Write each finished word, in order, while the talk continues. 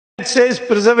It says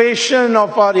preservation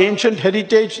of our ancient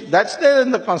heritage, that's there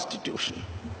in the Constitution.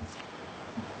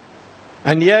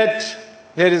 And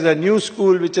yet, there is a new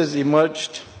school which has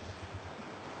emerged,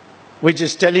 which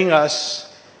is telling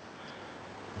us,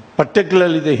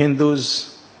 particularly the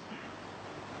Hindus,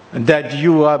 that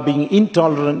you are being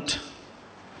intolerant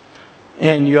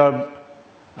and you are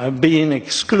being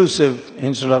exclusive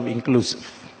instead of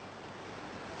inclusive.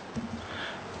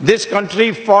 This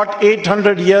country fought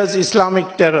 800 years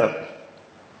Islamic terror.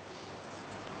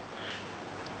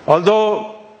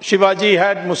 Although Shivaji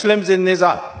had Muslims in his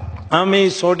army,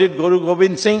 so did Guru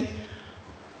Gobind Singh,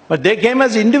 but they came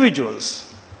as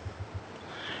individuals.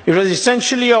 It was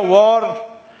essentially a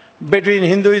war between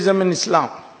Hinduism and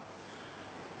Islam.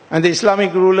 And the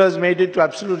Islamic rulers made it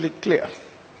absolutely clear.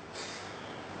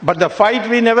 But the fight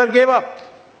we never gave up.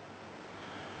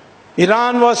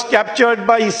 Iran was captured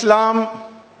by Islam.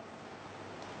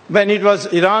 When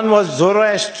Iran was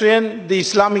Zoroastrian, the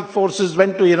Islamic forces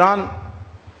went to Iran.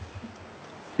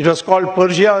 It was called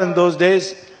Persia in those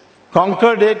days,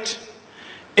 conquered it.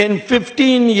 In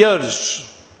 15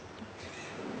 years,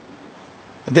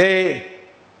 they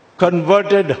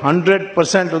converted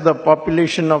 100% of the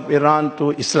population of Iran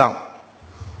to Islam.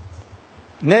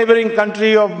 Neighboring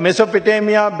country of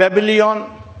Mesopotamia,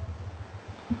 Babylon,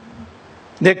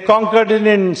 they conquered it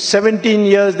in 17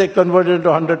 years, they converted it to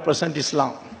 100%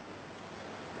 Islam.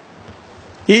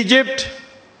 Egypt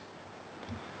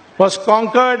was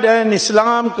conquered and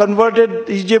Islam converted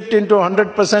Egypt into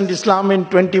 100% Islam in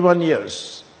 21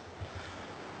 years.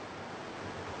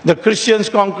 The Christians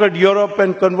conquered Europe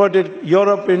and converted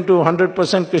Europe into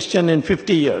 100% Christian in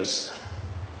 50 years.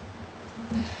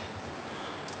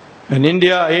 In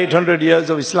India, 800 years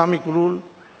of Islamic rule,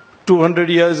 200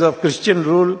 years of Christian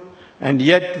rule, and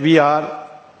yet we are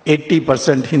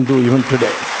 80% Hindu even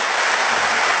today.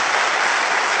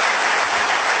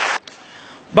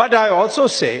 But I also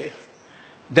say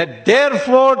that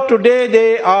therefore today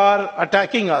they are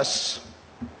attacking us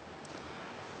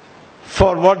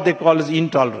for what they call as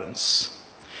intolerance.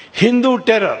 Hindu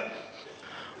terror.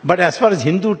 But as far as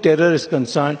Hindu terror is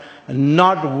concerned,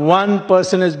 not one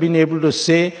person has been able to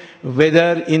say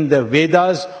whether in the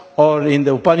Vedas or in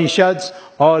the Upanishads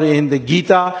or in the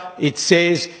Gita it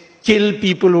says, kill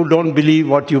people who don't believe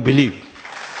what you believe.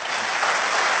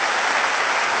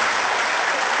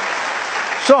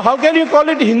 So how can you call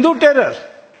it Hindu terror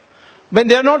when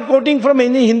they are not quoting from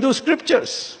any Hindu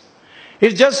scriptures?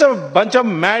 It's just a bunch of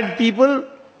mad people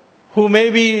who may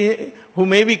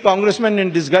be congressmen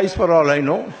in disguise for all I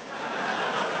know.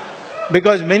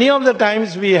 Because many of the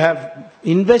times we have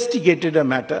investigated a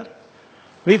matter,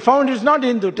 we found it's not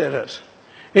Hindu terror.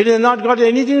 It has not got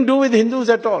anything to do with Hindus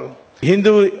at all.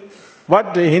 Hindu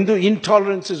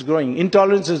intolerance is growing.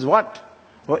 Intolerance is what?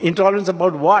 Intolerance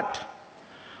about what?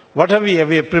 What have we? Have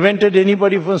we prevented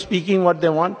anybody from speaking what they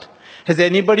want? Has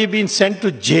anybody been sent to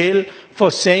jail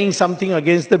for saying something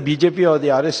against the BJP or the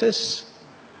RSS?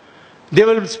 They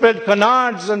will spread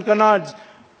canards and canards.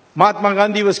 Mahatma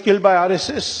Gandhi was killed by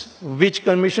RSS. Which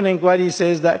commission inquiry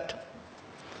says that?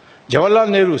 Jawaharlal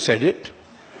Nehru said it.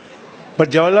 But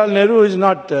Jawaharlal Nehru is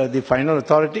not the final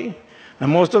authority. And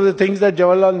most of the things that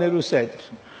Jawaharlal Nehru said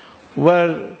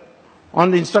were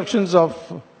on the instructions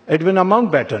of Edwina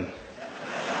Mountbatten.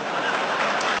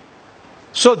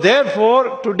 So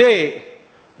therefore, today,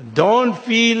 don't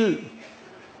feel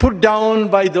put down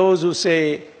by those who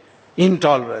say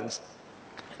intolerance,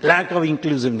 lack of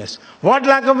inclusiveness. What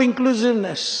lack of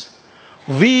inclusiveness?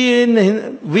 We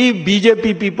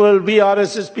BJP people, we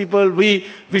RSS people, we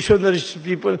Vishwadharishta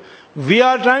people, we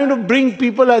are trying to bring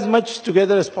people as much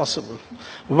together as possible.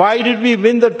 Why did we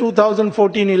win the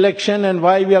 2014 election and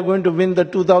why we are going to win the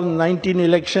 2019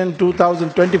 election,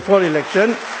 2024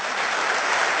 election?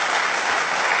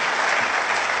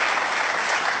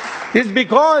 It's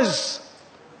because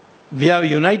we are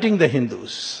uniting the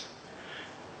Hindus.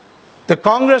 The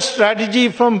Congress strategy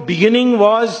from beginning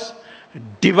was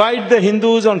divide the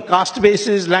Hindus on caste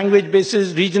basis, language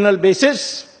basis, regional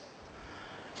basis,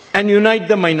 and unite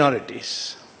the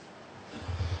minorities.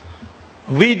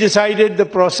 We decided the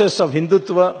process of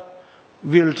Hindutva,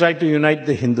 we will try to unite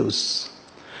the Hindus.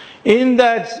 In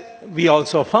that, we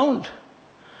also found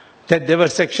that there were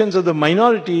sections of the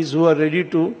minorities who are ready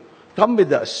to come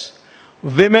with us.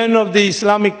 Women of the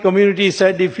Islamic community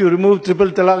said, if you remove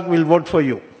triple talaq, we'll vote for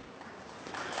you.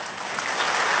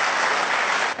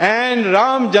 And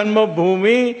Ram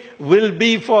Janmabhoomi will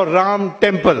be for Ram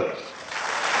Temple.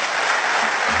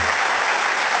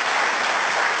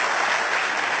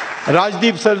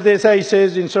 Rajdeep Sardesai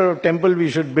says instead of temple we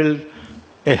should build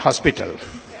a hospital.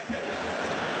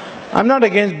 I'm not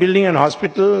against building a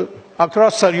hospital.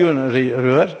 across Saryu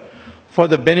River for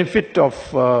the benefit of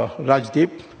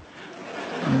Rajdeep.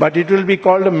 But it will be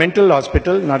called a mental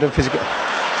hospital, not a physical.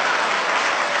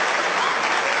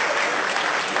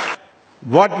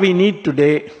 What we need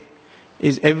today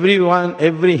is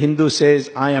every Hindu says,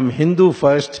 I am Hindu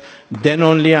first, then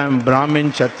only I am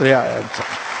Brahmin, Kshatriya.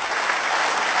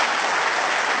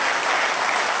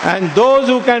 And those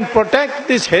who can protect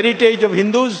this heritage of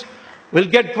Hindus will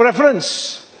get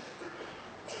preference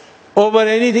over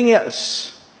anything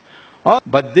else.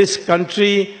 But this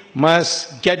country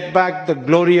must get back the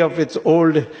glory of its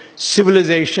old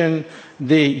civilization,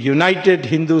 the united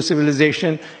Hindu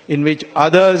civilization in which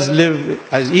others live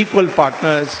as equal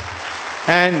partners.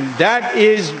 And that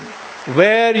is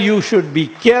where you should be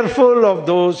careful of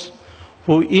those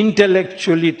who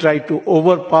intellectually try to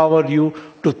overpower you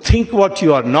to think what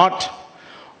you are not,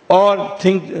 or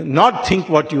not think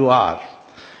what you are.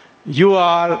 You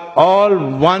are all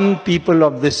one people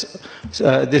of this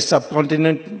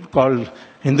subcontinent called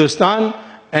Hindustan,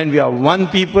 and we are one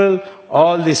people.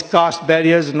 All these caste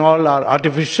barriers and all are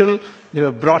artificial. They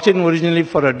were brought in originally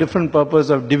for a different purpose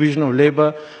of division of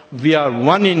labor. We are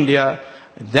one India.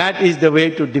 That is the way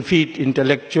to defeat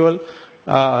intellectual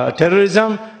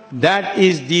terrorism. That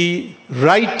is the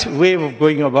right way of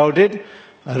going about it.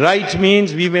 Right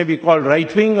means we may be called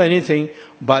right-wing or anything,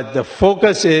 but the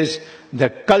focus is the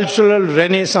cultural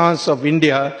renaissance of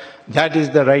India. That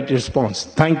is the right response.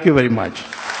 Thank you very much.